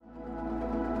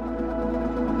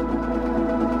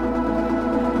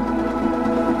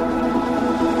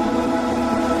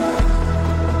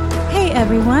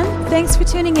everyone. Thanks for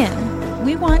tuning in.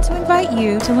 We want to invite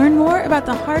you to learn more about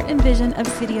the heart and vision of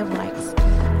City of Lights.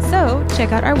 So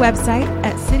check out our website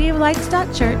at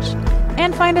cityoflights.church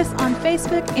and find us on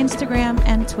Facebook, Instagram,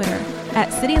 and Twitter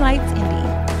at City Lights Indy.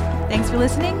 Thanks for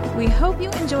listening. We hope you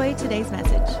enjoy today's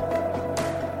message.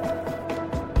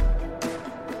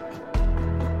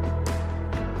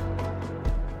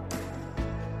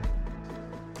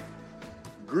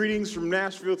 Greetings from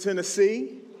Nashville,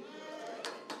 Tennessee.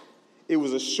 It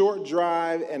was a short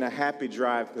drive and a happy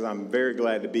drive because I'm very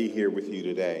glad to be here with you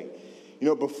today. You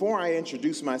know, before I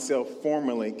introduce myself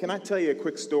formally, can I tell you a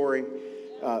quick story?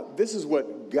 This is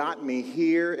what got me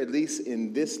here, at least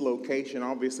in this location.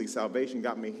 Obviously, salvation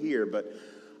got me here, but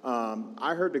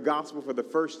I heard the gospel for the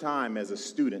first time as a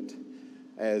student,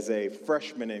 as a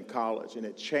freshman in college, and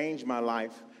it changed my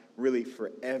life really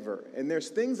forever. And there's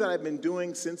things that I've been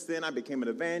doing since then. I became an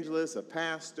evangelist, a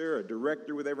pastor, a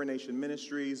director with Every Nation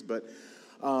Ministries. But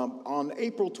on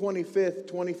April 25th,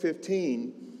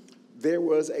 2015, there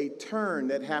was a turn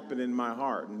that happened in my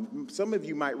heart. And some of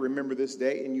you might remember this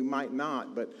day, and you might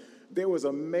not. But there was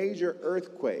a major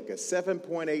earthquake, a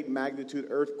 7.8 magnitude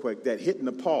earthquake that hit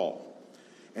Nepal.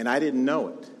 And I didn't know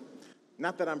it.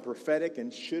 Not that I'm prophetic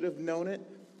and should have known it,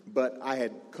 but I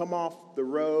had come off the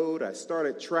road, I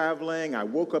started traveling, I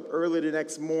woke up early the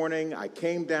next morning, I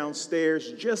came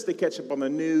downstairs just to catch up on the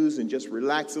news and just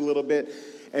relax a little bit,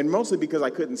 and mostly because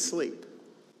I couldn't sleep.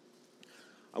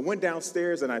 I went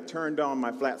downstairs and I turned on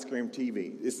my flat screen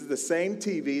TV. This is the same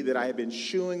TV that I had been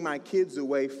shooing my kids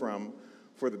away from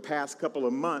for the past couple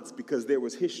of months because there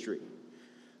was history.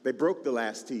 They broke the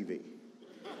last TV.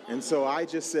 And so I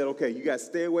just said, okay, you guys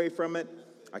stay away from it.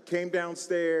 I came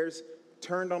downstairs,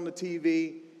 turned on the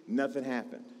TV, nothing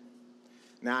happened.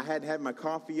 Now, I hadn't had my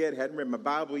coffee yet, hadn't read my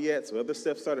Bible yet, so other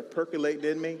stuff started percolating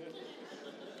in me.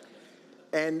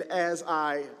 And as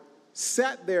I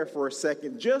sat there for a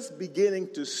second, just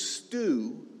beginning to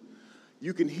stew,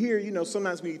 you can hear, you know,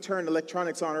 sometimes when you turn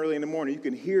electronics on early in the morning, you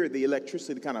can hear the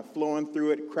electricity kind of flowing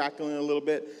through it, crackling a little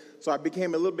bit. So I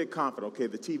became a little bit confident, okay,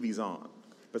 the TV's on,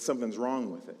 but something's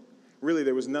wrong with it. Really,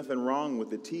 there was nothing wrong with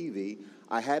the TV.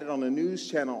 I had it on a news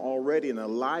channel already, and a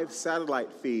live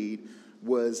satellite feed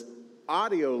was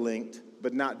audio linked,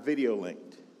 but not video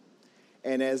linked.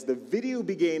 And as the video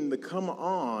began to come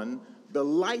on, the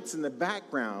lights in the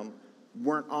background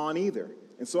weren't on either.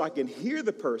 And so I can hear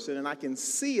the person, and I can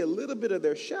see a little bit of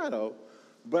their shadow,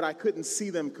 but I couldn't see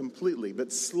them completely.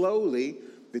 But slowly,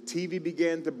 the TV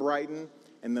began to brighten,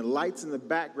 and the lights in the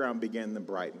background began to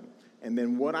brighten. And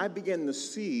then what I began to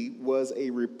see was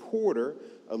a reporter,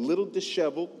 a little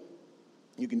disheveled.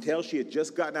 You can tell she had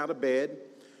just gotten out of bed,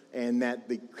 and that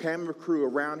the camera crew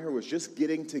around her was just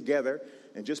getting together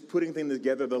and just putting things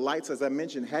together. The lights, as I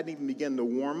mentioned, hadn't even begun to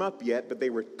warm up yet, but they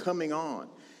were coming on.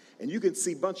 And you could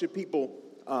see a bunch of people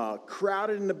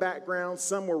crowded in the background.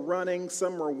 Some were running,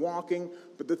 some were walking.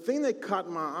 But the thing that caught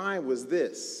my eye was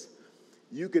this.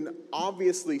 You can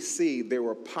obviously see there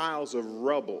were piles of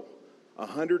rubble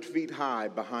 100 feet high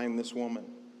behind this woman.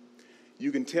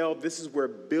 You can tell this is where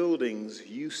buildings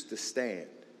used to stand.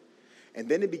 And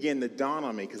then it began to dawn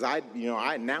on me, because I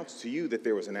announced to you that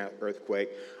there was an earthquake.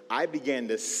 I began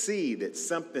to see that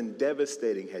something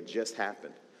devastating had just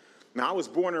happened. Now, I was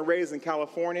born and raised in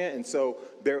California, and so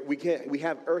we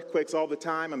have earthquakes all the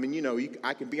time. I mean, you know,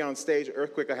 I can be on stage, an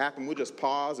earthquake will happen, we'll just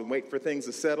pause and wait for things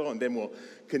to settle, and then we'll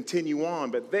continue on.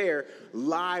 But there,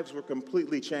 lives were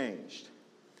completely changed.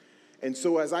 And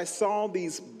so as I saw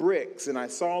these bricks and I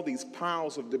saw these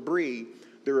piles of debris,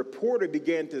 the reporter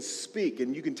began to speak.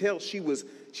 And you can tell she was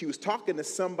talking to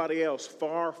somebody else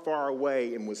far, far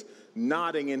away, and was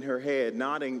nodding in her head,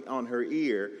 nodding on her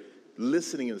ear,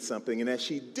 listening to something. And as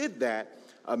she did that,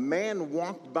 a man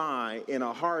walked by in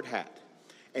a hard hat.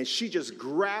 And she just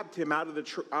grabbed him out of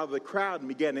the crowd and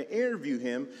began to interview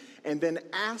him, and then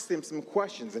asked him some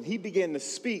questions. And he began to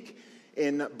speak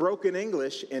in broken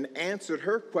English and answered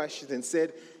her questions and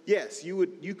said, yes,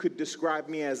 you could describe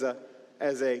me as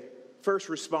a first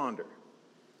responder,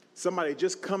 somebody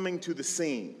just coming to the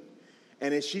scene.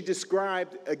 And as she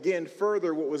described again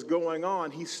further what was going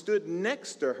on, he stood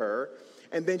next to her,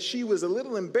 and then she was a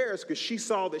little embarrassed because she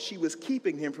saw that she was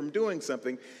keeping him from doing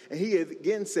something. And he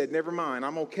again said, never mind,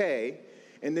 I'm okay.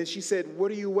 And then she said, what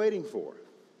are you waiting for?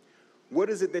 What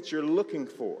is it that you're looking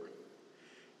for?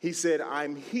 He said,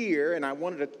 I'm here, and I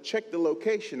wanted to check the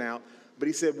location out, but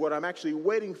he said, what I'm actually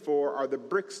waiting for are the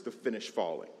bricks to finish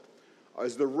falling,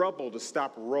 is the rubble to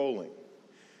stop rolling.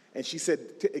 And she said,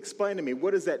 explain to me,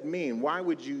 what does that mean? Why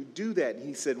would you do that? And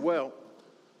he said, well,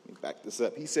 let me back this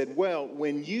up. He said, well,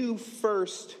 when you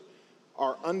first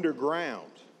are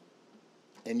underground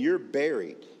and you're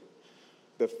buried,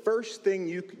 the first thing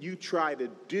you try to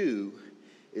do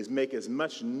is make as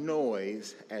much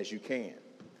noise as you can.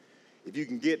 If you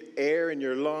can get air in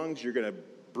your lungs, you're going to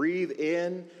breathe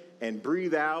in and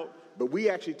breathe out. But we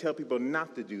actually tell people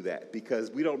not to do that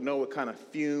because we don't know what kind of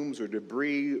fumes or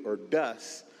debris or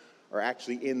dust are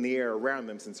actually in the air around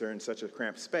them since they're in such a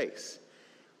cramped space.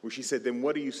 Where she said, then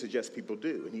what do you suggest people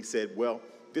do? And he said, well,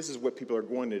 this is what people are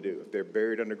going to do if they're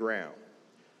buried underground.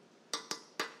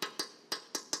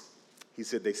 He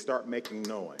said they start making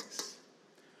noise.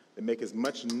 They make as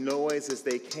much noise as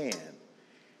they can.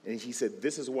 And he said,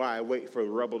 this is why I wait for the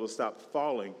rubble to stop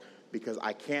falling, because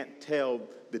I can't tell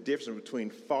the difference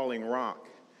between falling rock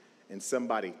and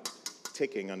somebody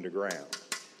ticking underground.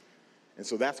 And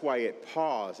so that's why it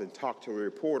paused and talked to a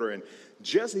reporter. And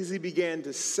just as he began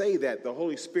to say that, the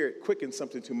Holy Spirit quickened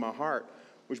something to my heart,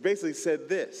 which basically said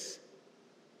this: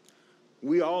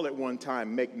 we all at one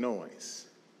time make noise.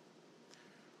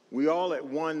 We all at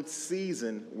one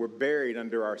season were buried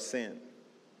under our sin.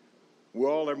 We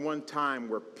all at one time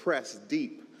were pressed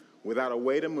deep without a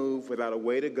way to move, without a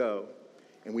way to go,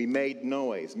 and we made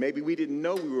noise. Maybe we didn't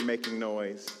know we were making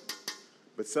noise,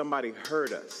 but somebody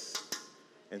heard us,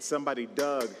 and somebody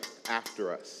dug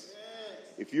after us.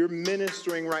 If you're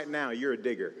ministering right now, you're a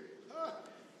digger.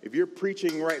 If you're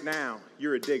preaching right now,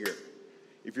 you're a digger.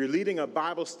 If you're leading a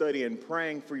Bible study and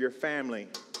praying for your family,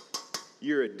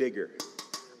 you're a digger.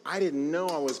 I didn't know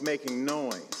I was making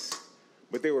noise,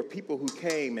 but there were people who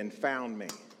came and found me.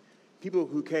 People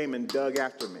who came and dug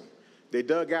after me. They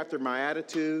dug after my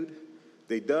attitude.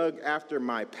 They dug after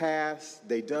my past.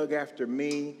 They dug after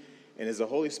me. And as the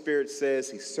Holy Spirit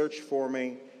says, he searched for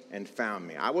me and found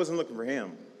me. I wasn't looking for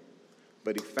him,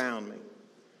 but he found me.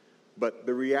 But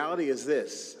the reality is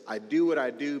this: I do what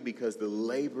I do because the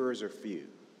laborers are few.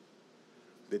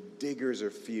 The diggers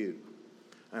are few.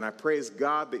 And I praise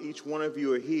God that each one of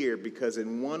you are here because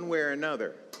in one way or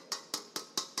another,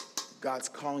 God's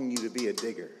calling you to be a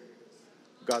digger.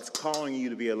 God's calling you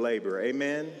to be a laborer.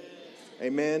 Amen?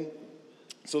 Amen?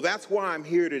 So that's why I'm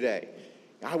here today.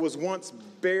 I was once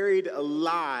buried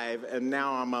alive, and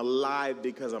now I'm alive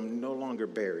because I'm no longer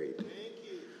buried.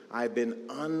 I've been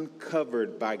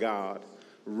uncovered by God,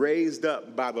 raised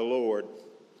up by the Lord.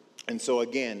 And so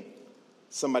again,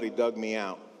 somebody dug me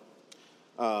out.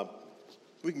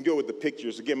 We can go with the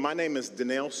pictures. Again, my name is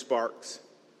Donnell Sparks,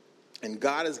 and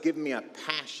God has given me a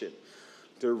passion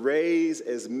to raise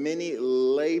as many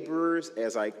laborers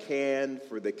as I can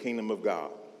for the kingdom of God.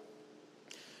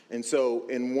 And so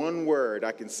in one word,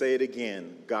 I can say it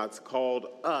again: God's called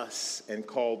us and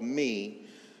called me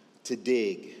to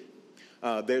dig.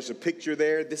 There's a picture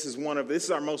there. This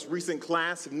is our most recent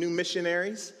class of new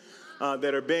missionaries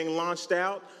that are being launched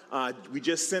out. We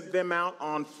just sent them out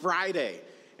on Friday.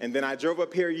 And then I drove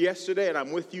up here yesterday, and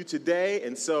I'm with you today.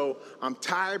 And so I'm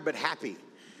tired but happy.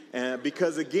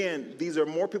 Because, again, these are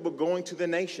more people going to the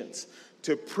nations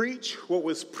to preach what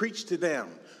was preached to them,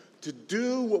 to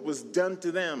do what was done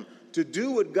to them, to do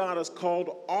what God has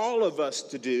called all of us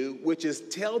to do, which is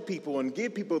tell people and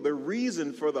give people the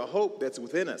reason for the hope that's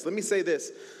within us. Let me say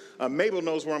this. Mabel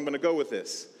knows where I'm going to go with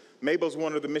this. Mabel's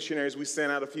one of the missionaries we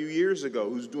sent out a few years ago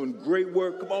who's doing great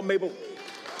work. Come on, Mabel.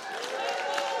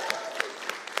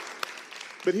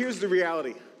 But here's the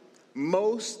reality.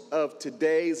 Most of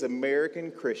today's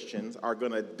American Christians are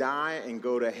going to die and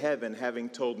go to heaven having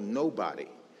told nobody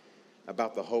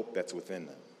about the hope that's within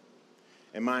them.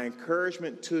 And my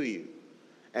encouragement to you,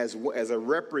 as a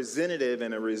representative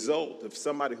and a result of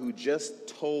somebody who just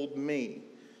told me,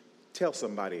 tell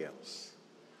somebody else.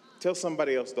 Tell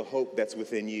somebody else the hope that's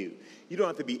within you. You don't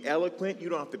have to be eloquent. You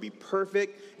don't have to be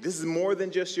perfect. This is more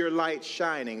than just your light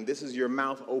shining. This is your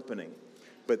mouth opening.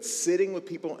 But sitting with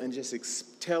people and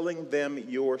just telling them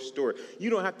your story. You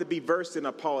don't have to be versed in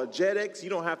apologetics. You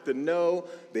don't have to know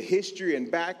the history and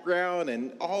background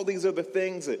and all these other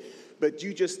things. But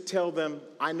you just tell them,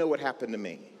 I know what happened to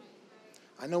me.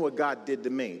 I know what God did to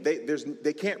me.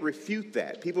 They can't refute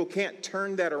that. People can't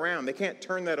turn that around. They can't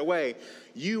turn that away.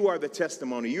 You are the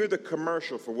testimony. You're the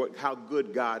commercial for how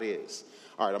good God is.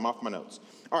 All right, I'm off my notes.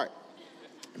 All right,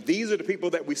 these are the people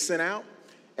that we sent out.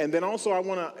 And then also I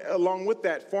want to, along with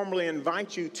that, formally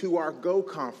invite you to our Go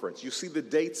conference. You see the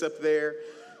dates up there.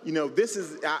 You know,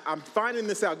 I'm finding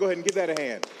this out. Go ahead and give that a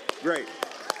hand. Great.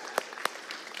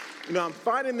 You know, I'm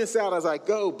finding this out as I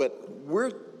go, but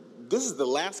this is the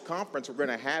last conference we're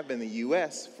going to have in the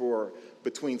U.S. for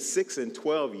between 6 and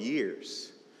 12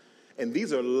 years. And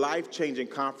these are life-changing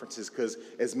conferences because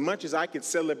as much as I could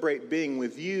celebrate being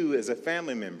with you as a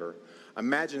family member,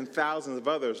 Imagine thousands of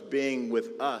others being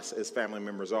with us as family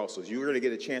members also. You're going to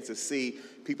get a chance to see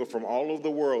people from all over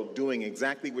the world doing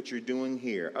exactly what you're doing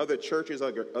here. Other churches,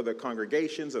 other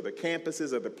congregations, other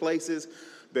campuses, other places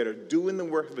that are doing the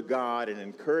work of God and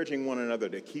encouraging one another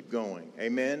to keep going.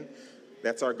 Amen?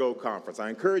 That's our Go Conference. I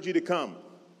encourage you to come.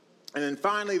 And then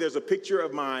finally, there's a picture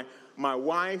of my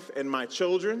wife and my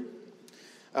children.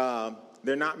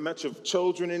 They're not much of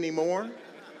children anymore.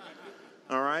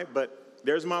 All right, but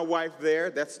there's my wife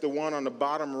there. That's the one on the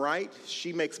bottom right.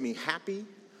 She makes me happy.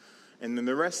 And then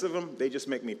the rest of them, they just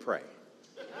make me pray.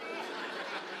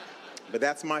 But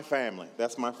that's my family.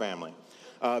 That's my family.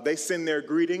 They send their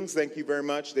greetings. Thank you very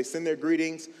much. They send their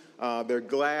greetings. They're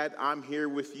glad I'm here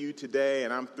with you today,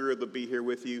 and I'm thrilled to be here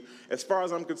with you. As far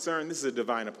as I'm concerned, this is a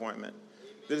divine appointment.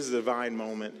 This is a divine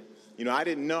moment. You know, I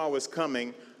didn't know I was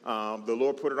coming. The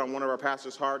Lord put it on one of our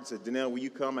pastors' heart and said, Danelle, will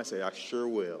you come? I said, I sure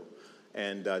will.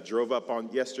 And drove up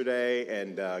on yesterday,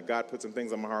 and God put some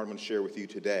things on my heart I'm going to share with you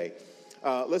today.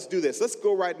 Let's do this. Let's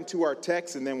go right into our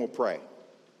text, and then we'll pray.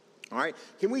 All right?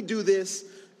 Can we do this?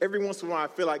 Every once in a while, I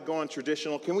feel like going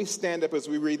traditional. Can we stand up as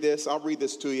we read this? I'll read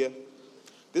this to you.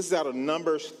 This is out of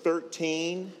Numbers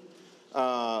 13,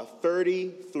 30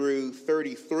 through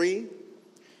 33.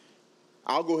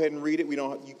 I'll go ahead and read it. You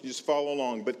can just follow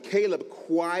along. But Caleb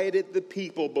quieted the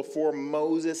people before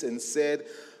Moses and said,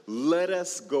 let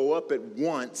us go up at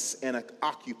once and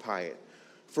occupy it,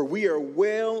 for we are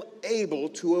well able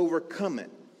to overcome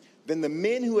it. Then the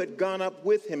men who had gone up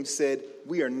with him said,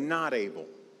 we are not able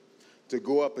to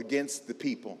go up against the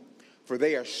people, for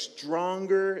they are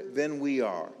stronger than we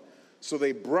are. So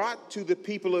they brought to the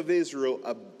people of Israel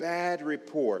a bad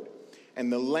report,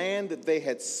 and the land that they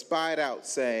had spied out,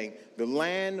 saying, the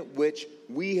land which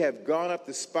we have gone up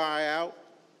to spy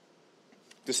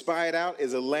it out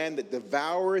is a land that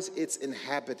devours its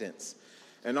inhabitants.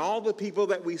 And all the people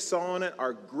that we saw in it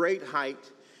are great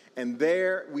height. And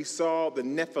there we saw the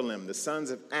Nephilim, the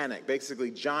sons of Anak,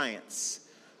 basically giants.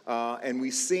 And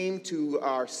we seemed to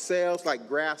ourselves like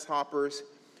grasshoppers.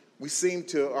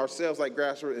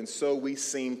 And so we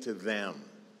seemed to them.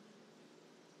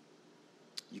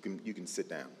 You can sit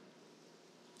down.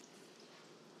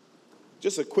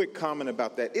 Just a quick comment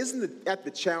about that. Isn't it at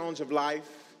the challenge of life,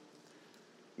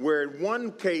 where in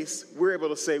one case we're able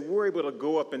to say we're able to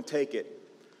go up and take it,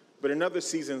 but in other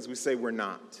seasons we say we're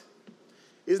not?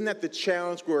 Isn't that the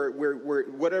challenge where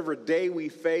whatever day we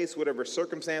face, whatever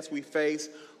circumstance we face,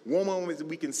 one moment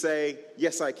we can say,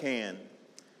 yes, I can.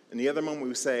 And the other moment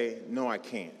we say, no, I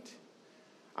can't.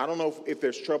 I don't know if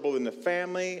there's trouble in the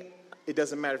family. It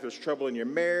doesn't matter if there's trouble in your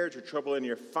marriage or trouble in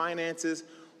your finances.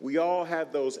 We all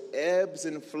have those ebbs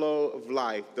and flow of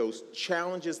life, those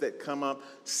challenges that come up.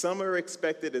 Some are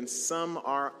expected and some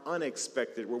are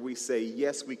unexpected, where we say,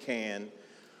 yes, we can,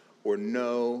 or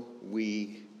no,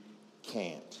 we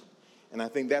can't. And I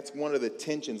think that's one of the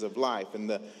tensions of life. And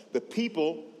the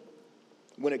people,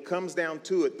 when it comes down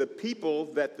to it, the people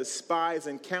that the spies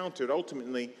encountered,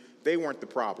 ultimately, they weren't the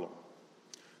problem.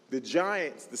 The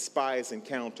giants the spies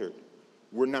encountered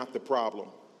were not the problem.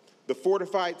 The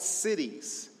fortified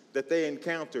cities that they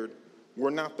encountered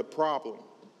were not the problem.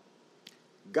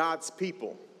 God's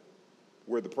people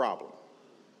were the problem.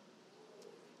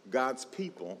 God's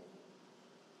people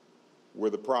were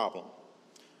the problem.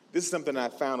 This is something I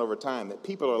found over time, that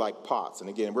people are like pots. And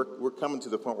again, we're coming to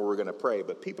the point where we're going to pray,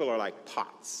 but people are like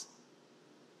pots.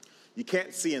 You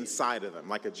can't see inside of them,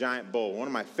 like a giant bowl. One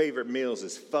of my favorite meals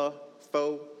is pho.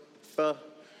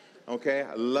 Okay,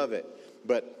 I love it.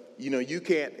 But you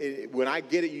can't, when I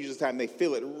get it, usually time they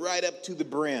fill it right up to the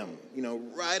brim,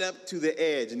 right up to the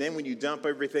edge. And then when you dump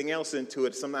everything else into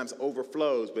it, sometimes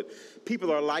overflows. But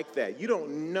people are like that. You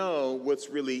don't know what's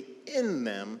really in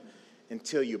them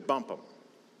until you bump them.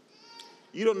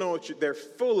 You don't know what they're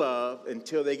full of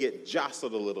until they get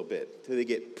jostled a little bit, until they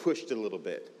get pushed a little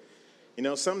bit.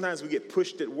 Sometimes we get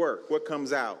pushed at work. What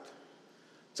comes out?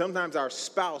 Sometimes our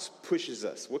spouse pushes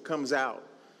us. What comes out?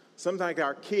 Sometimes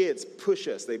our kids push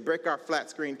us. They break our flat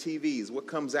screen TVs. What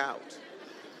comes out?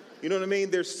 You know what I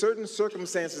mean? There's certain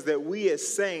circumstances that we as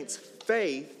saints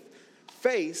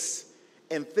face,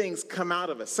 and things come out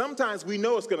of us. Sometimes we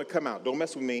know it's going to come out. Don't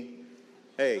mess with me.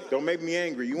 Hey, don't make me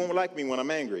angry. You won't like me when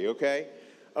I'm angry, okay?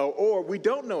 Or we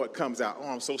don't know it comes out. Oh,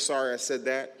 I'm so sorry I said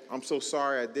that. I'm so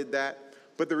sorry I did that.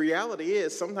 But the reality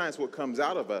is, sometimes what comes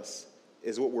out of us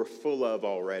is what we're full of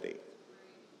already.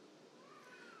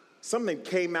 Something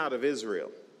came out of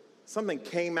Israel. Something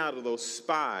came out of those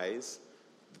spies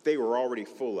that they were already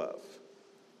full of.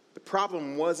 The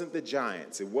problem wasn't the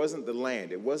giants. It wasn't the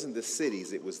land. It wasn't the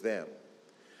cities. It was them.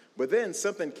 But then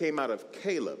something came out of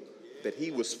Caleb that he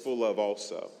was full of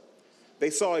also. They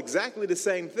saw exactly the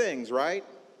same things, right?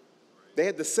 They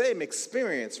had the same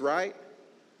experience, right?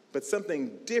 But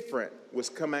something different was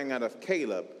coming out of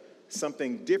Caleb.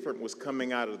 Something different was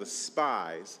coming out of the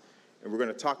spies. And we're going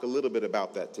to talk a little bit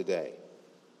about that today.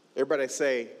 Everybody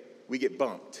say, we get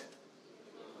bumped.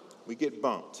 We get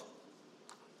bumped.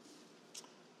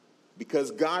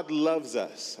 Because God loves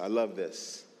us. I love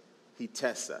this. He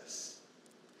tests us.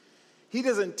 He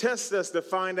doesn't test us to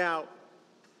find out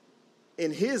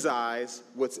in his eyes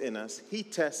what's in us. He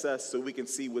tests us so we can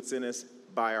see what's in us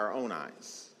by our own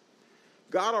eyes.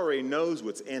 God already knows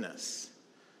what's in us.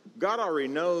 God already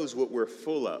knows what we're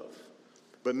full of.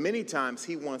 But many times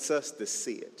he wants us to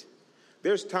see it.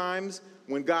 There's times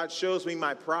when God shows me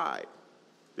my pride.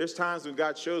 There's times when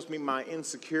God shows me my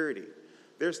insecurity.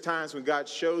 There's times when God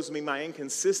shows me my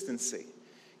inconsistency.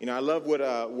 You know, I love what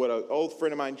an old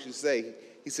friend of mine used to say.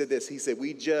 He said this. He said,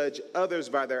 we judge others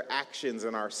by their actions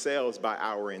and ourselves by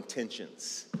our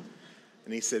intentions.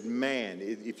 And he said, man,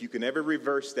 if you can ever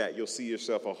reverse that, you'll see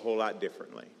yourself a whole lot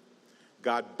differently.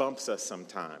 God bumps us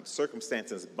sometimes.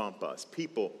 Circumstances bump us.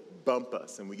 People bump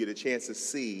us. And we get a chance to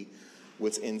see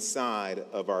what's inside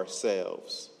of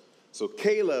ourselves. So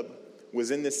Caleb was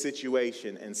in this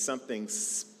situation and something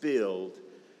spilled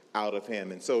out of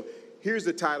him. And so here's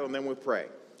the title, and then we'll pray.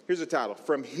 Here's the title,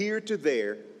 From Here to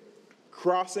There,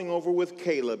 Crossing Over with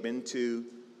Caleb into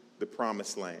the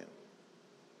Promised Land.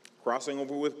 Crossing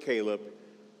over with Caleb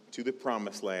to the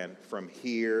Promised Land, from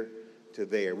here to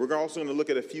there. We're also going to look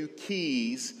at a few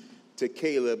keys to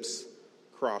Caleb's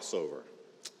crossover.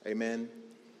 Amen.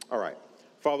 All right.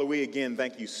 Father, we again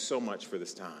thank you so much for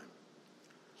this time.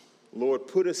 Lord,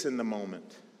 put us in the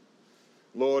moment.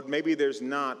 Lord, maybe there's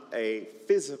not a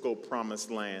physical promised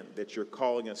land that you're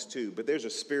calling us to, but there's a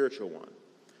spiritual one.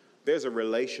 There's a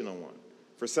relational one.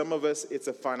 For some of us, it's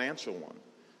a financial one.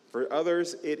 For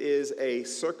others, it is a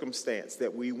circumstance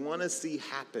that we want to see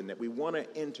happen, that we want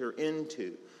to enter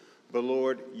into. But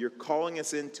Lord, you're calling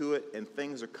us into it, and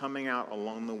things are coming out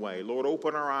along the way. Lord,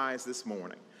 open our eyes this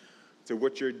morning to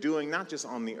what you're doing, not just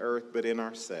on the earth, but in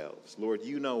ourselves. Lord,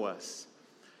 you know us.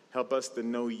 Help us to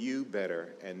know you better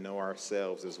and know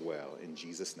ourselves as well. In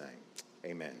Jesus' name,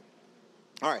 amen.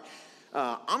 All right,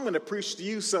 I'm going to preach to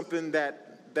you something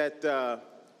that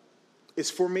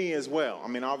is for me as well. I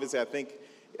mean, obviously, I think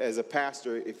as a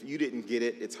pastor, if you didn't get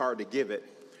it, it's hard to give it.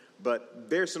 But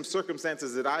there's some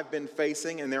circumstances that I've been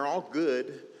facing, and they're all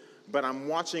good, but I'm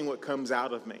watching what comes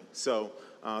out of me. So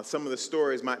some of the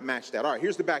stories might match that. All right,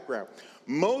 here's the background.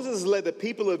 Moses led the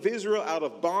people of Israel out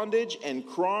of bondage and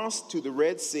crossed to the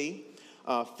Red Sea.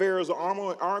 Pharaoh's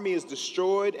army is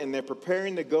destroyed, and they're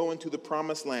preparing to go into the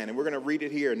Promised Land. And we're going to read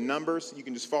it here in Numbers. You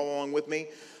can just follow along with me.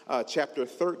 Chapter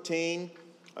 13,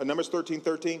 Numbers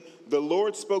 13:13. The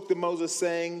Lord spoke to Moses,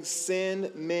 saying,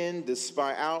 send men to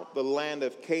spy out the land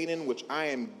of Canaan, which I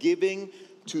am giving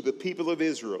to the people of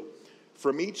Israel.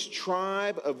 From each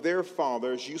tribe of their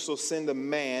fathers you shall send a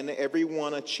man, every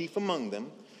one a chief among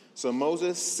them. So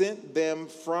Moses sent them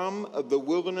from the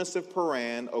wilderness of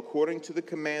Paran, according to the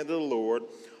command of the Lord,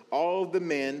 all of the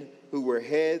men who were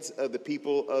heads of the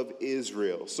people of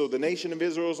Israel. So the nation of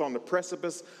Israel is on the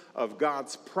precipice of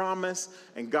God's promise,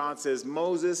 and God says,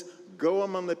 Moses, go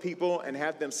among the people and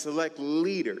have them select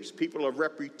leaders, people of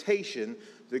reputation,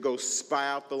 to go spy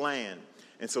out the land.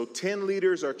 And so 10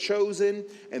 leaders are chosen,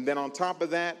 and then on top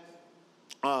of that,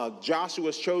 Joshua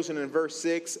is chosen in verse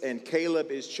 6, and Caleb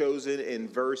is chosen in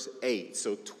verse 8.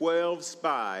 So 12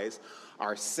 spies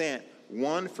are sent,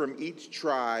 one from each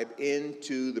tribe,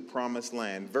 into the Promised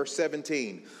Land. Verse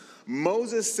 17,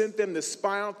 Moses sent them to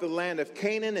spy out the land of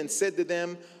Canaan and said to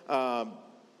them,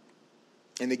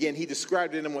 and again, he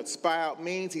described to them what spy out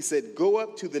means. He said, go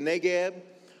up to the Negeb,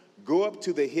 go up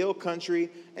to the hill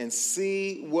country, and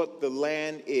see what the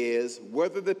land is,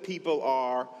 whether the people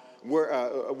are,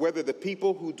 whether the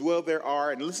people who dwell there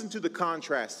are, and listen to the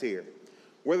contrast here,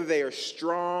 whether they are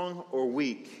strong or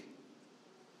weak,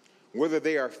 whether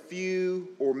they are few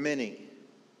or many,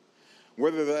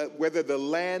 whether the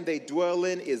land they dwell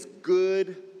in is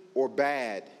good or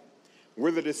bad,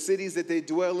 whether the cities that they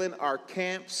dwell in are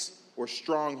camps or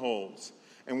strongholds,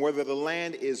 and whether the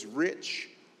land is rich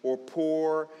or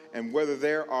poor, and whether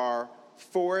there are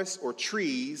forests or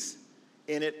trees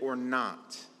in it or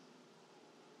not.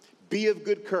 Be of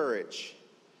good courage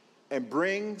and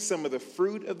bring some of the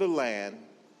fruit of the land.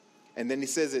 And then he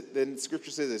says it, then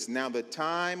scripture says this, now the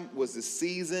time was the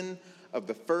season of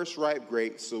the first ripe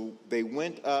grapes. So they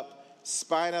went up,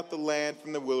 spied out the land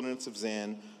from the wilderness of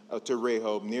Zin to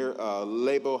Rehob near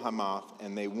Lebo Hamath,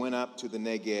 and they went up to the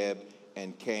Negeb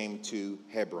and came to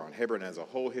Hebron. Hebron has a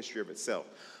whole history of itself.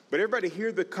 But everybody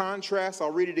hear the contrast?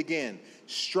 I'll read it again.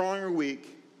 Strong or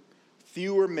weak,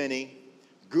 few or many,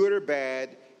 good or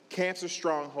bad, camps or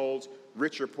strongholds,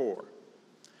 rich or poor.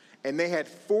 And they had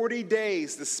 40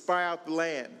 days to spy out the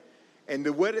land. And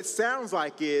what it sounds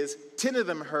like is 10 of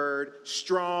them heard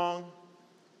strong,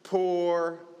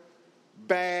 poor,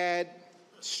 bad,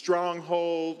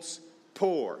 strongholds,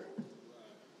 poor.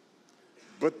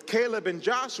 But Caleb and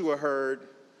Joshua heard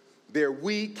they're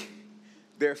weak,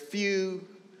 they're few,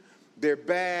 they're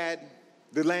bad,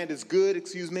 the land is good,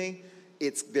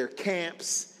 it's their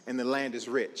camps, and the land is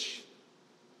rich.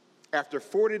 After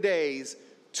 40 days,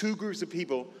 two groups of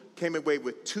people came away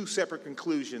with two separate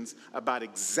conclusions about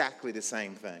exactly the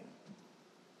same thing.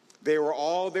 They were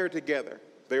all there together.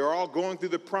 They were all going through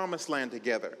the promised land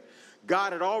together.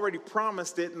 God had already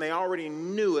promised it, and they already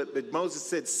knew it, but Moses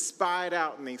said, spy it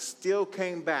out, and they still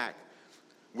came back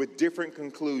with different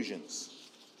conclusions.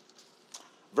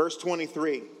 Verse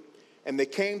 23, and they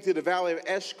came to the valley of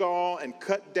Eshcol and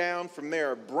cut down from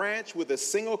there a branch with a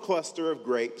single cluster of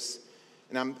grapes.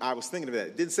 And I was thinking of that.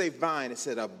 It didn't say vine, it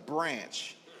said a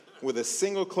branch with a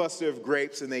single cluster of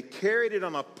grapes, and they carried it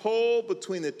on a pole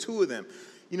between the two of them.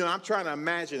 You know, I'm trying to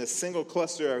imagine a single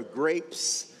cluster of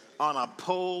grapes on a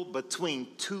pole between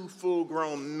two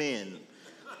full-grown men.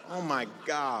 Oh my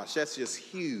gosh, that's just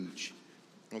huge,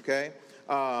 okay?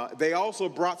 They also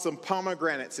brought some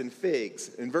pomegranates and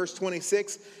figs. In verse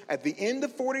 26, at the end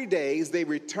of 40 days, they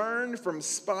returned from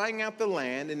spying out the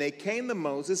land, and they came to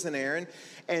Moses and Aaron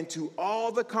and to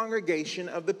all the congregation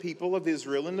of the people of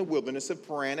Israel in the wilderness of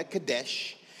Paran at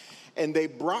Kadesh. And they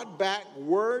brought back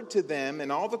word to them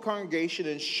and all the congregation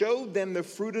and showed them the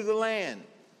fruit of the land.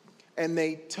 And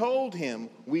they told him,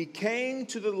 we came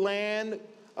to the land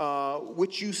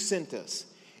which you sent us.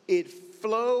 It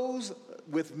flows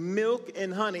with milk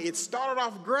and honey. It started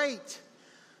off great.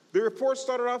 The report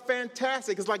started off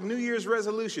fantastic. It's like New Year's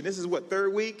resolution. This is what,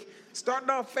 third week? Starting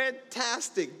off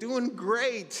fantastic, doing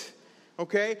great,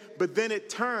 okay? But then it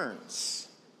turns.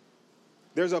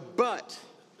 There's a but.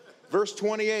 Verse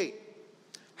 28.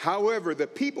 However, the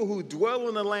people who dwell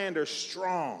in the land are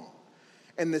strong,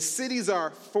 and the cities are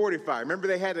fortified. Remember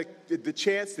they had the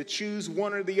chance to choose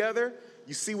one or the other?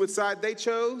 You see what side they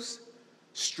chose?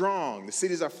 Strong. The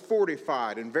cities are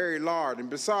fortified and very large. And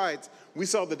besides, we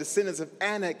saw the descendants of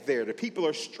Anak there. The people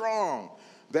are strong.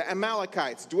 The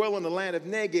Amalekites dwell in the land of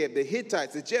Negeb. The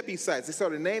Hittites, the Jebusites. They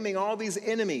started naming all these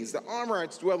enemies. The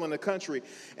Amorites dwell in the country.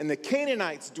 And the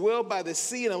Canaanites dwell by the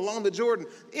sea and along the Jordan.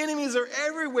 Enemies are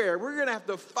everywhere. We're going to have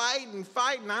to fight.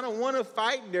 And I don't want to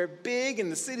fight. They're big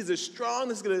and the cities are strong.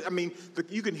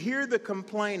 You can hear the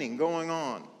complaining going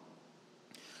on.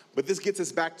 But this gets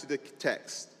us back to the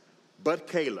text. But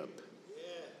Caleb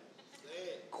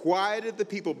quieted the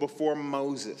people before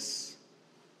Moses.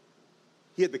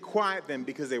 He had to quiet them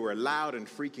because they were loud and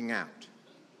freaking out.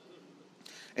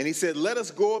 And he said, let us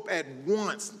go up at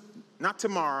once, not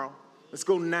tomorrow. Let's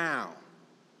go now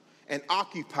and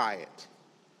occupy it.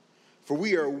 For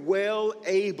we are well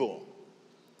able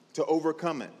to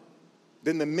overcome it.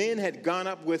 Then the men had gone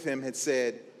up with him, had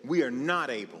said, we are not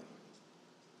able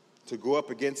to go up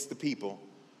against the people,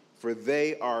 for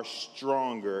they are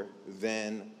stronger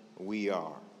than we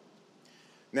are.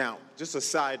 Now, just a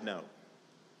side note.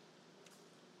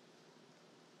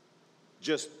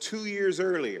 Just 2 years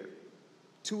earlier,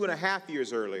 2.5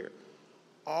 years earlier,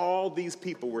 all these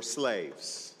people were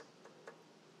slaves.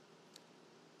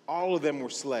 All of them were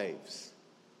slaves.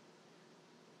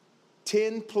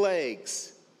 10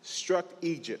 plagues struck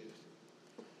Egypt.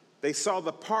 They saw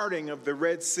the parting of the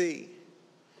Red Sea.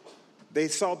 They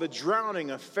saw the drowning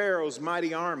of Pharaoh's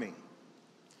mighty army.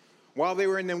 While they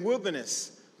were in the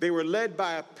wilderness, they were led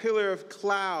by a pillar of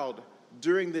cloud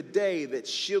during the day that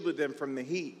shielded them from the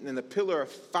heat, and a pillar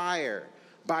of fire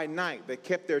by night that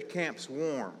kept their camps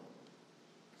warm.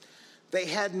 They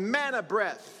had manna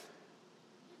breath.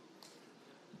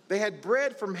 They had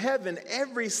bread from heaven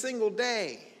every single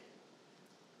day.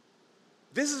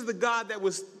 This is the God that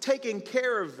was taking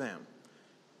care of them.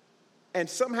 And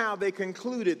somehow they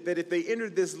concluded that if they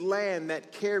entered this land,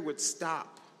 that care would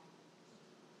stop.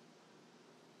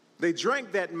 They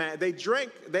drank that manna.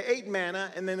 They ate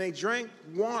manna, and then they drank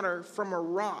water from a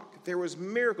rock. There was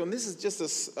miracle. And this is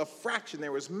just a fraction.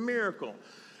 There was miracle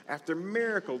after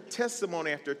miracle,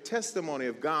 testimony after testimony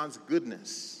of God's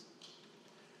goodness.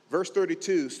 Verse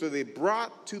 32, so they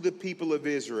brought to the people of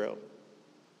Israel.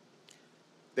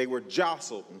 They were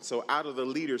jostled, and so out of the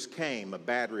leaders came a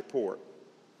bad report.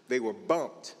 They were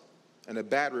bumped, and a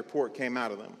bad report came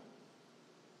out of them.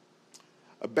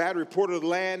 A bad report of the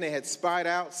land they had spied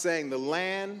out, saying, the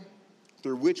land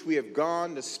through which we have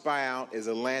gone to spy out is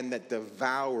a land that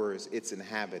devours its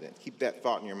inhabitant. Keep that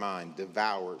thought in your mind,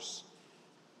 devours.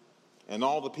 And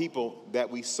all the people that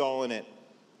we saw in it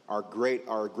are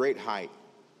a great height.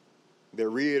 They're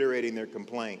reiterating their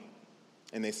complaint.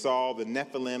 And they saw the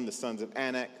Nephilim, the sons of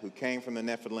Anak, who came from the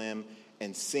Nephilim,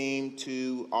 and seemed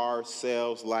to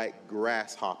ourselves like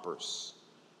grasshoppers.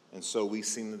 And so we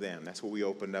seemed to them. That's what we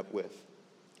opened up with.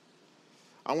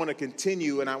 I want to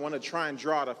continue, and I want to try and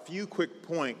draw out a few quick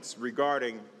points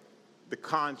regarding the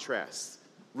contrast,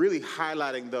 really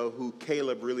highlighting, though, who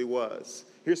Caleb really was.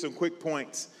 Here's some quick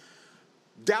points.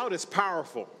 Doubt is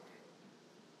powerful.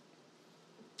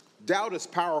 Doubt is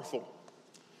powerful.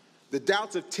 The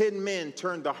doubts of 10 men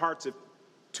turned the hearts of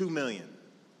 2 million.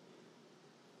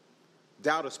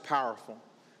 Doubt is powerful.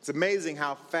 It's amazing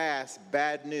how fast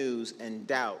bad news and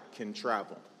doubt can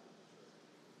travel.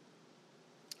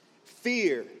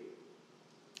 Fear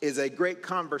is a great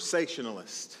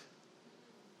conversationalist.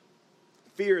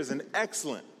 Fear is an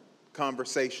excellent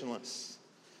conversationalist.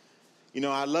 You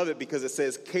know, I love it because it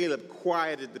says Caleb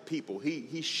quieted the people.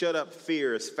 He shut up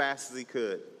fear as fast as he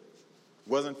could.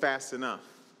 Wasn't fast enough.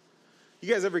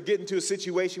 You guys ever get into a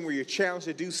situation where you're challenged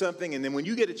to do something, and then when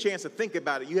you get a chance to think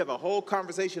about it, you have a whole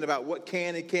conversation about what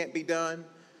can and can't be done?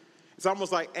 It's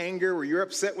almost like anger, where you're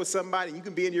upset with somebody, and you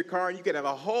can be in your car, and you can have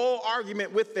a whole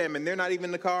argument with them, and they're not even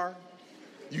in the car.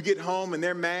 You get home, and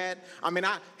they're mad. I mean,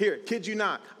 kid you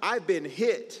not, I've been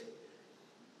hit.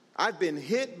 I've been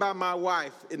hit by my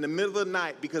wife in the middle of the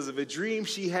night because of a dream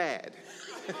she had,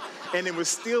 and it was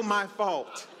still my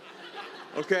fault.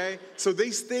 Okay? So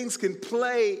these things can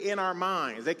play in our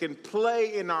minds. They can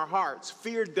play in our hearts.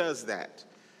 Fear does that.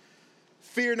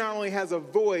 Fear not only has a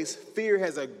voice, fear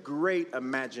has a great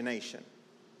imagination.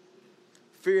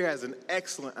 Fear has an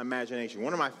excellent imagination.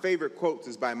 One of my favorite quotes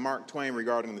is by Mark Twain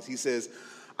regarding this. He says,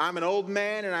 "I'm an old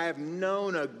man and I have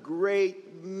known a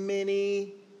great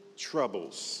many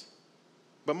troubles,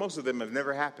 but most of them have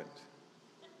never happened."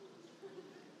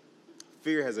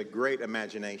 Fear has a great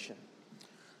imagination.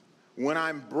 When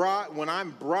I'm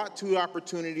brought to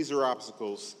opportunities or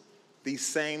obstacles, these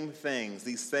same things,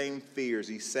 these same fears,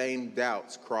 these same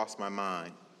doubts cross my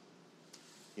mind.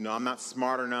 You know, I'm not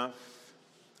smart enough.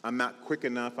 I'm not quick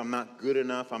enough. I'm not good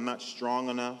enough. I'm not strong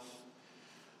enough.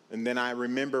 And then I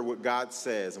remember what God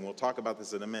says, and we'll talk about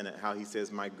this in a minute, how he says,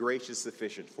 "My grace is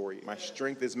sufficient for you. My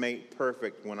strength is made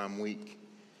perfect when I'm weak."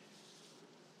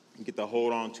 You get to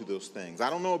hold on to those things. I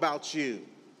don't know about you.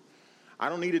 I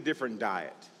don't need a different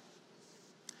diet.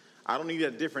 I don't need a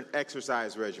different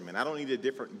exercise regimen. I don't need a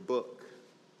different book.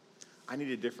 I need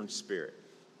a different spirit.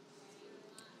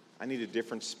 I need a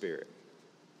different spirit.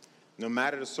 No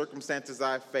matter the circumstances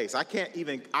I face, I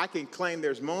can claim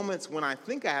there's moments when I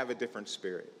think I have a different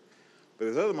spirit, but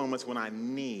there's other moments when I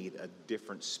need a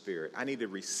different spirit. I need to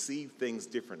receive things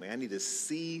differently. I need to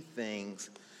see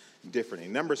things differently.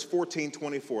 Numbers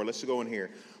 14:24, let's go in here.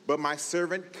 "But my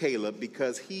servant Caleb,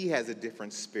 because he has a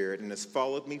different spirit and has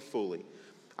followed me fully,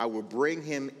 I will bring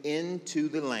him into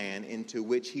the land into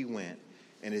which he went,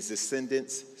 and his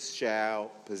descendants shall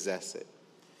possess it."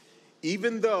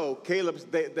 Even though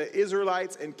the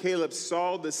Israelites and Caleb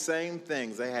saw the same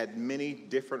things, they had many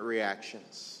different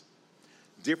reactions.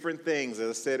 Different things, as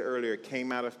I said earlier,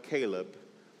 came out of Caleb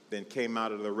than came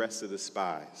out of the rest of the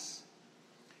spies.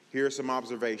 Here are some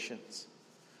observations.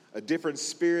 A different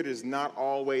spirit is not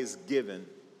always given,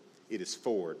 it is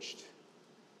forged.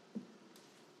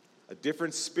 A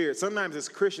different spirit. Sometimes as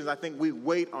Christians, I think we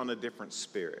wait on a different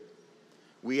spirit.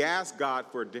 We ask God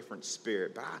for a different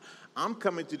spirit. But I'm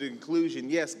coming to the conclusion,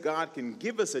 yes, God can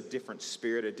give us a different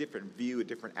spirit, a different view, a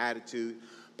different attitude.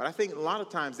 But I think a lot of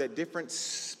times that different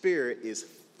spirit is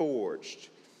forged.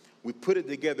 We put it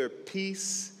together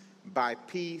piece by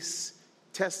piece,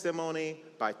 testimony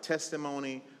by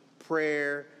testimony,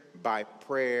 prayer by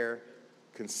prayer,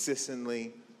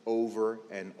 consistently over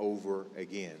and over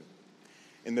again.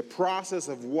 In the process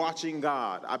of watching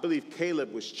God, I believe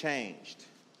Caleb was changed.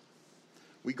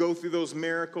 We go through those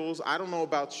miracles. I don't know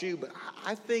about you, but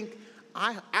I think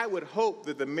I would hope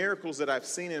that the miracles that I've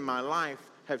seen in my life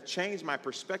have changed my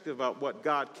perspective about what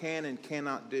God can and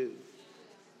cannot do.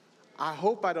 I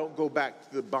hope I don't go back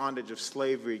to the bondage of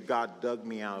slavery God dug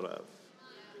me out of.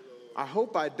 I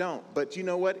hope I don't. But you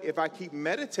know what? If I keep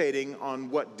meditating on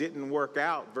what didn't work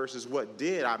out versus what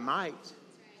did, I might.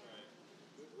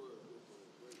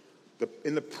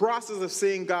 In the process of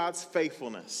seeing God's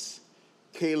faithfulness,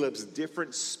 Caleb's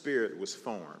different spirit was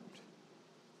formed.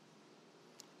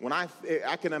 When I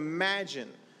can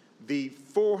imagine the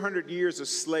 400 years of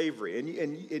slavery,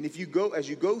 and if you go as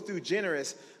you go through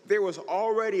Genesis, there was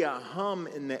already a hum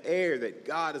in the air that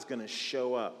God is going to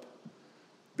show up.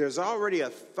 there's already a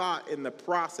thought in the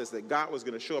process that God was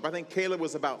going to show up. I think Caleb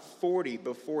was about 40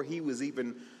 before he was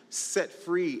even set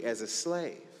free as a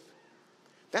slave.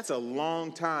 That's a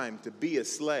long time to be a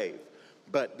slave,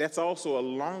 but that's also a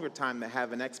longer time to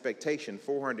have an expectation,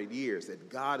 400 years, that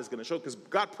God is going to show up, because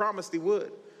God promised he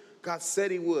would. God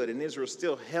said he would, and Israel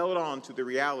still held on to the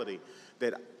reality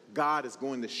that God is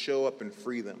going to show up and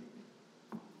free them.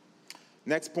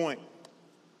 Next point.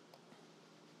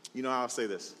 I'll say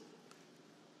this.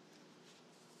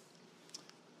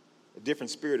 A different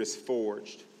spirit is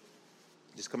forged.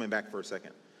 Just coming back for a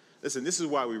second. Listen, this is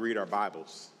why we read our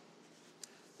Bibles.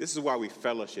 This is why we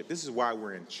fellowship. This is why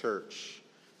we're in church.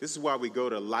 This is why we go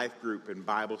to life group and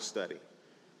Bible study.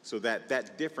 So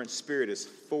that different spirit is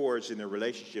forged in the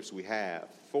relationships we have,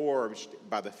 forged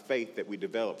by the faith that we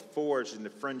develop, forged in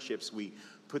the friendships we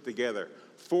put together,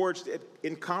 forged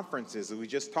in conferences that we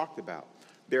just talked about.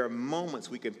 There are moments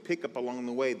we can pick up along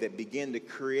the way that begin to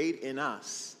create in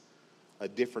us a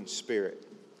different spirit.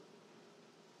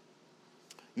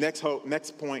 Next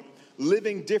point,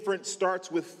 living different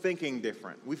starts with thinking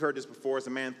different. We've heard this before. As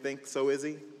a man thinks, so is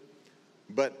he.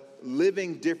 But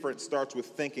living different starts with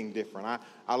thinking different.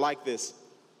 I like this.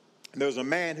 There was a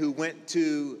man who went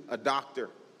to a doctor,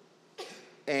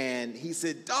 and he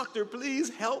said, "Doctor, please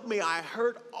help me. I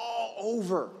hurt all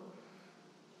over.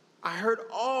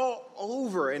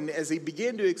 And as he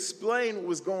began to explain what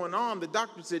was going on, the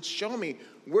doctor said, "Show me.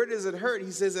 Where does it hurt?"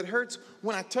 He says, "It hurts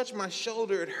when I touch my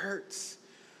shoulder, it hurts.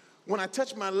 When I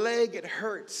touch my leg, it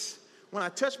hurts. When I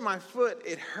touch my foot,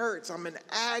 it hurts. I'm in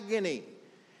agony."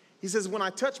 He says, "When I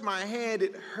touch my hand,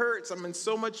 it hurts. I'm in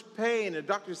so much pain." And the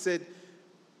doctor said,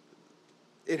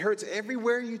 "It hurts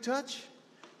everywhere you touch?"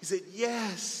 He said,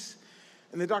 "Yes."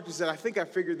 And the doctor said, "I think I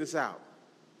figured this out.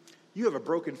 You have a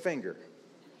broken finger."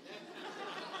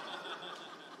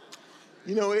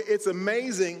 It's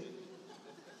amazing.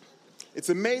 It's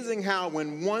amazing how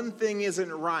when one thing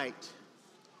isn't right,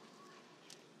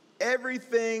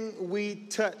 everything we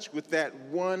touch with that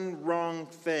one wrong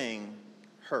thing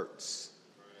hurts.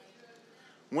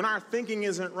 When our thinking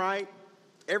isn't right,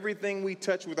 everything we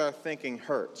touch with our thinking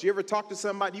hurts. You ever talk to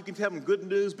somebody, you can tell them good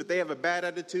news, but they have a bad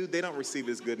attitude, they don't receive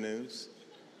it as good news.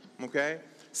 Okay?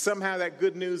 Somehow that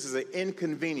good news is an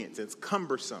inconvenience. It's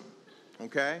cumbersome.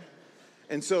 Okay?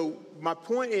 And so my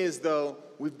point is, though,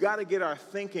 we've got to get our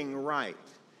thinking right.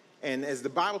 And as the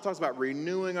Bible talks about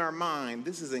renewing our mind,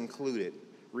 this is included.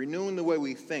 Renewing the way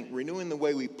we think, renewing the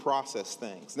way we process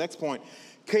things. Next point,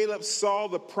 Caleb saw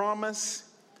the promise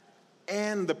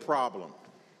and the problem.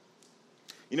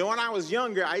 When I was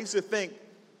younger, I used to think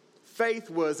faith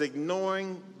was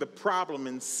ignoring the problem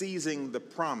and seizing the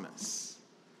promise.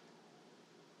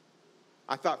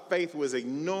 I thought faith was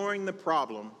ignoring the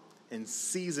problem and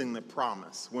seizing the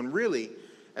promise. When really,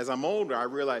 as I'm older, I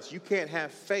realized you can't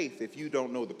have faith if you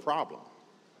don't know the problem.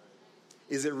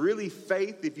 Is it really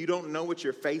faith if you don't know what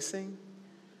you're facing?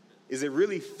 Is it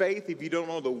really faith if you don't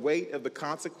know the weight of the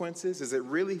consequences? Is it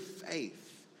really faith?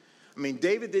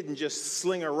 David didn't just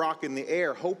sling a rock in the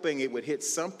air hoping it would hit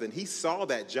something. He saw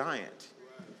that giant.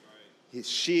 His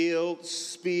shield,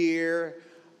 spear,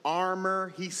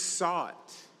 armor, he saw it.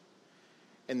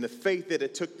 And the faith that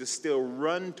it took to still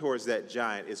run towards that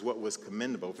giant is what was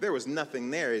commendable. If there was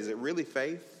nothing there, is it really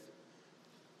faith?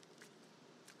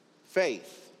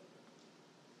 Faith.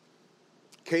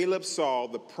 Caleb saw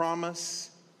the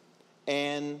promise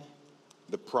and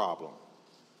the problem.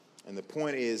 And the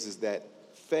point is that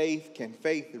can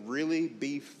faith really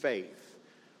be faith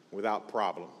without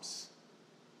problems?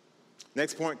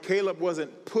 Next point, Caleb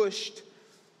wasn't pushed.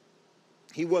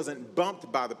 He wasn't bumped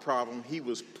by the problem. He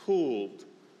was pulled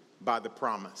by the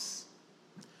promise.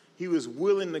 He was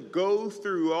willing to go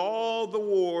through all the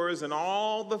wars and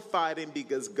all the fighting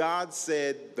because God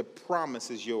said the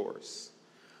promise is yours.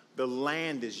 The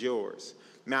land is yours.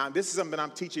 Now, this is something I'm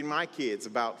teaching my kids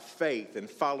about faith and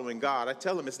following God. I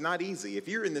tell them it's not easy. If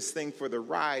you're in this thing for the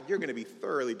ride, you're going to be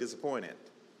thoroughly disappointed.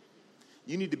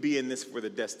 You need to be in this for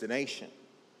the destination.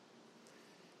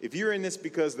 If you're in this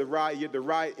because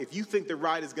if you think the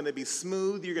ride is going to be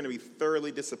smooth, you're going to be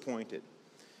thoroughly disappointed.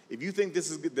 If you think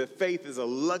the faith is a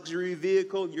luxury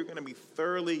vehicle, you're going to be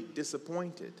thoroughly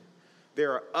disappointed.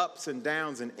 There are ups and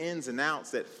downs and ins and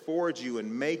outs that forge you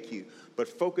and make you, but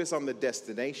focus on the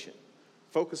destination.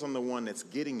 Focus on the one that's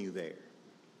getting you there.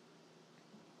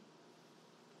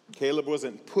 Caleb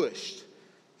wasn't pushed.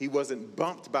 He wasn't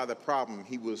bumped by the problem.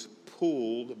 He was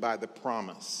pulled by the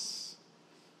promise.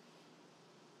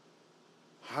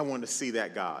 I want to see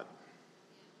that God.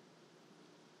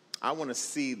 I want to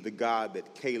see the God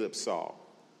that Caleb saw.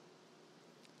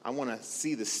 I want to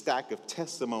see the stack of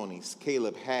testimonies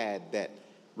Caleb had that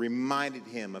reminded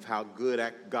him of how good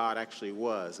God actually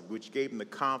was, which gave him the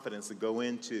confidence to go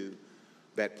into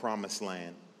that promised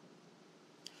land.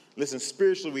 Listen,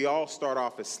 spiritually, we all start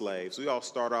off as slaves. We all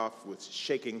start off with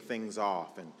shaking things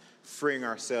off and freeing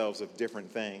ourselves of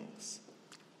different things.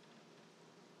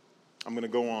 I'm going to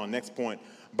go on. Next point.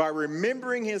 By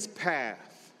remembering his past,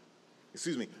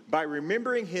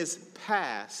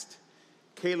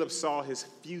 Caleb saw his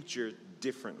future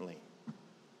differently.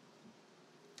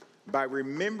 By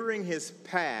remembering his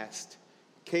past,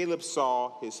 Caleb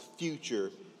saw his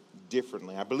future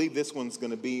differently. I believe this one's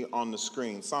going to be on the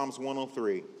screen. Psalms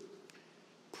 103.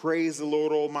 Praise the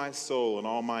Lord, O my soul, and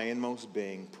all my inmost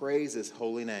being. Praise his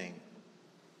holy name.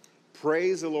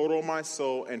 Praise the Lord, O my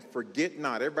soul, and forget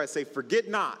not. Everybody say, forget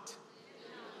not.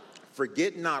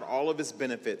 Forget not all of his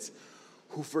benefits,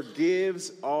 who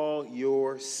forgives all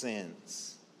your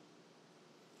sins.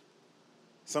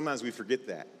 Sometimes we forget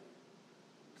that.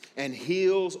 And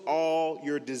heals all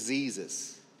your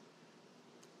diseases.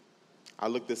 I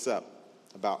looked this up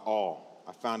about all.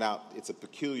 I found out it's a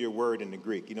peculiar word in the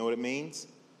Greek. You know what it means?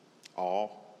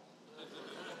 All.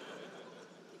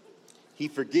 He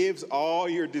forgives all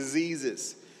your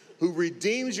diseases, who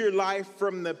redeems your life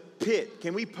from the pit.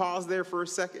 Can we pause there for a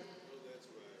second?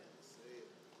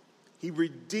 He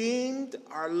redeemed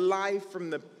our life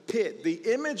from the pit. The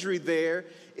imagery there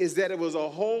is that it was a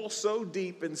hole so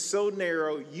deep and so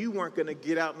narrow, you weren't going to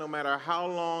get out no matter how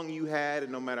long you had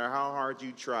and no matter how hard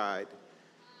you tried.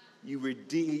 He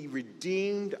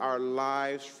redeemed our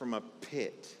lives from a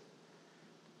pit.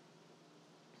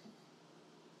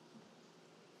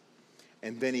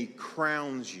 And then he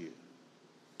crowns you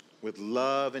with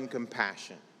love and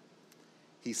compassion.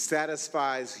 He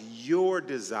satisfies your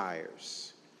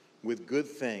desires with good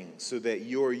things, so that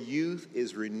your youth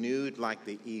is renewed like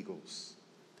the eagles.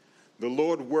 The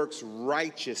Lord works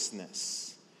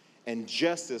righteousness and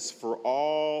justice for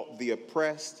all the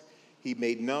oppressed. He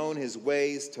made known his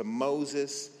ways to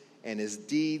Moses and his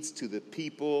deeds to the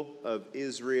people of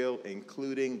Israel,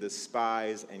 including the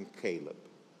spies and Caleb.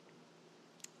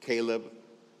 Caleb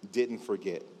didn't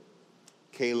forget.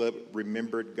 Caleb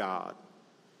remembered God.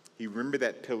 He remembered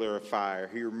that pillar of fire.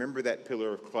 He remembered that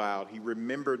pillar of cloud. He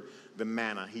remembered the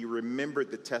manna. He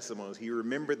remembered the testimonies. He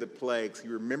remembered the plagues. He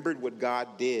remembered what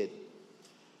God did.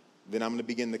 Then I'm going to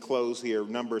begin to close here.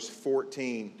 Numbers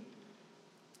 14.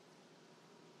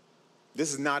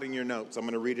 This is not in your notes. I'm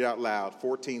going to read it out loud.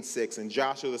 14:6. And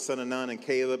Joshua the son of Nun and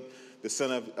Caleb the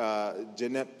son of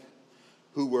Jephunneh,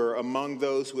 who were among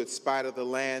those who had spied out the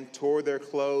land, tore their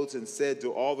clothes and said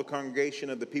to all the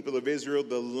congregation of the people of Israel,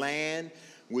 the land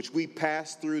which we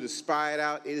passed through to spy it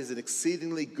out, it is an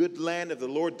exceedingly good land. If the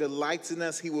Lord delights in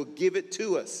us, he will give it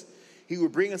to us. He will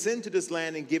bring us into this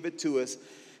land and give it to us,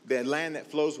 that land that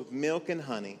flows with milk and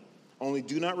honey. Only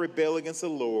do not rebel against the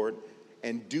Lord,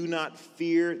 and do not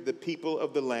fear the people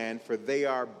of the land, for they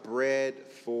are bread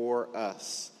for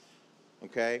us.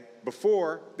 Okay?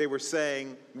 Before, they were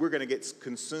saying, we're going to get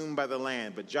consumed by the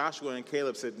land. But Joshua and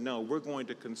Caleb said, no, we're going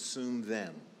to consume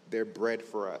them. They're bread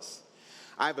for us.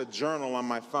 I have a journal on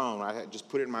my phone. I just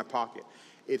put it in my pocket.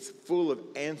 It's full of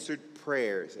answered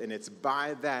prayers, and it's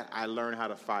by that I learn how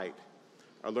to fight.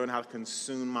 I learn how to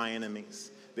consume my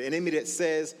enemies. The enemy that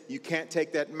says, you can't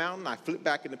take that mountain, I flip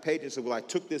back in the page and say, well, I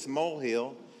took this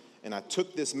molehill, and I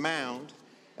took this mound,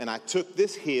 and I took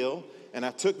this hill, and I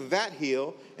took that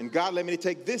hill, and God let me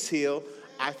take this hill.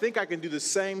 I think I can do the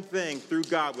same thing through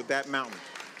God with that mountain.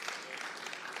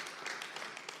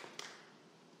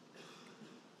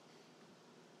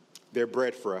 They're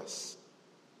bread for us.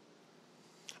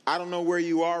 I don't know where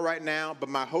you are right now, but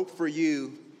my hope for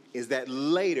you is that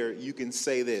later you can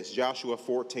say this. Joshua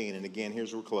 14, and again,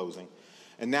 here's where we're closing.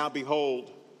 And now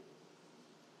behold,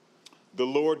 the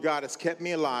Lord God has kept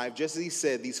me alive, just as he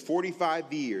said, these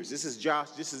 45 years. This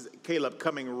is Caleb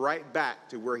coming right back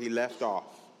to where he left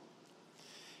off.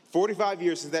 45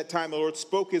 years since that time the Lord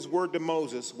spoke his word to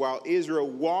Moses while Israel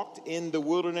walked in the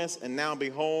wilderness, and now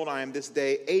behold, I am this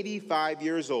day 85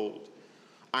 years old.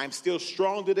 I am still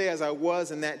strong today as I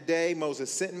was in that day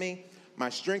Moses sent me. My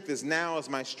strength is now as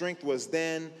my strength was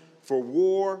then, for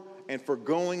war and for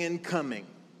going and coming.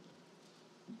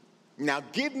 Now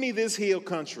give me this hill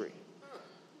country,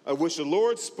 of which the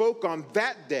Lord spoke on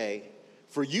that day,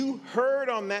 for you heard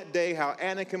on that day how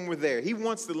Anakim were there. He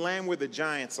wants the land where the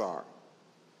giants are,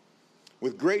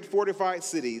 with great fortified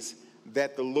cities,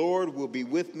 that the Lord will be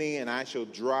with me and I shall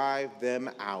drive them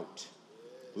out.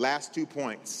 Last 2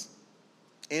 points.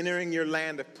 Entering your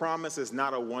land of promise is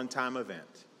not a one-time event.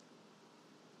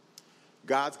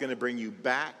 God's going to bring you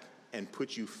back and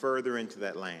put you further into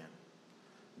that land.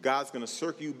 God's going to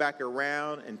circle you back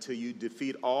around until you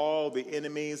defeat all the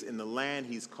enemies in the land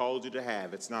he's called you to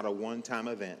have. It's not a one-time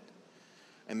event.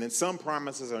 And then some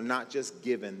promises are not just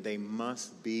given, they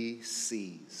must be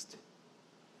seized.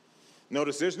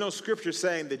 Notice there's no scripture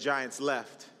saying the giants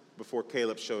left before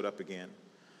Caleb showed up again.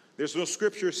 There's no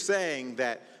scripture saying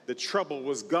that the trouble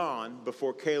was gone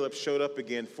before Caleb showed up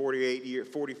again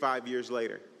 45 years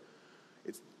later.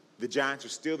 The giants are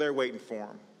still there waiting for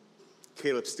him.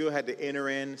 Caleb still had to enter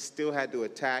in, still had to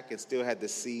attack, and still had to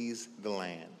seize the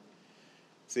land.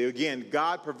 So again,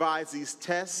 God provides these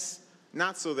tests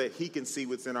not so that he can see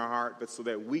what's in our heart, but so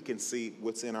that we can see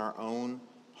what's in our own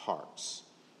hearts.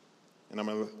 And I'm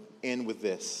going to end with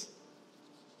this.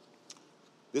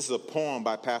 This is a poem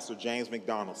by Pastor James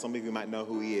McDonald. Some of you might know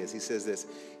who he is. He says this.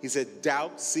 He said,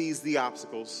 doubt sees the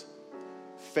obstacles.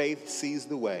 Faith sees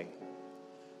the way.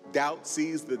 Doubt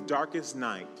sees the darkest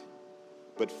night,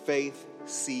 but faith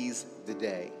sees the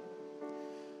day.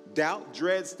 Doubt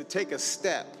dreads to take a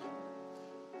step,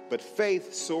 but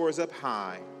faith soars up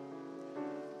high.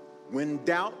 When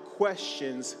doubt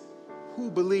questions who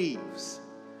believes,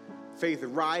 faith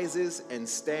rises and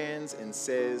stands and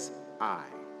says, I.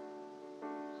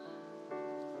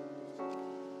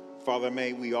 Father,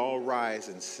 may we all rise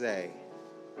and say,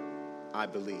 I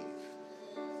believe.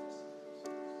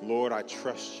 Lord, I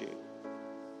trust you.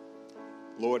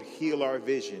 Lord, heal our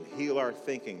vision, heal our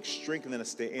thinking, strengthen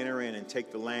us to enter in and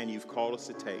take the land you've called us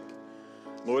to take.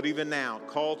 Lord, even now,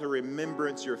 call to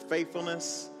remembrance your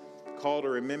faithfulness, call to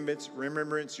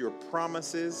remembrance your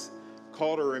promises,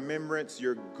 call to remembrance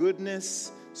your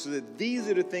goodness, so that these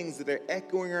are the things that are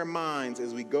echoing our minds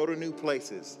as we go to new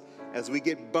places, as we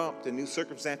get bumped and new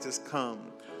circumstances come.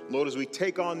 Lord, as we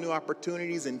take on new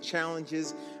opportunities and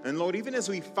challenges, and Lord, even as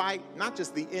we fight not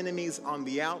just the enemies on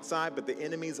the outside, but the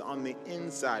enemies on the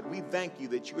inside, we thank you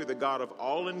that you are the God of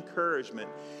all encouragement,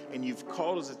 and you've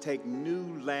called us to take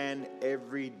new land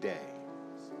every day.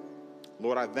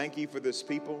 Lord, I thank you for this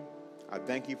people. I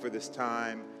thank you for this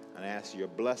time, and I ask your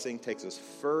blessing takes us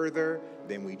further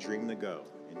than we dream to go.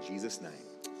 In Jesus' name,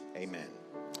 amen.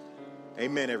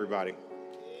 Amen, everybody.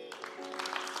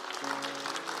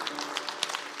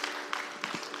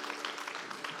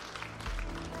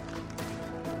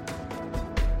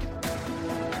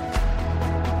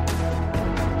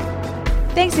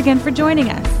 Thanks again for joining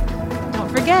us. Don't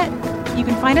forget, you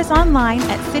can find us online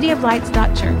at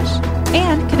cityoflights.church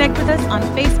and connect with us on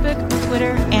Facebook,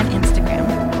 Twitter, and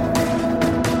Instagram.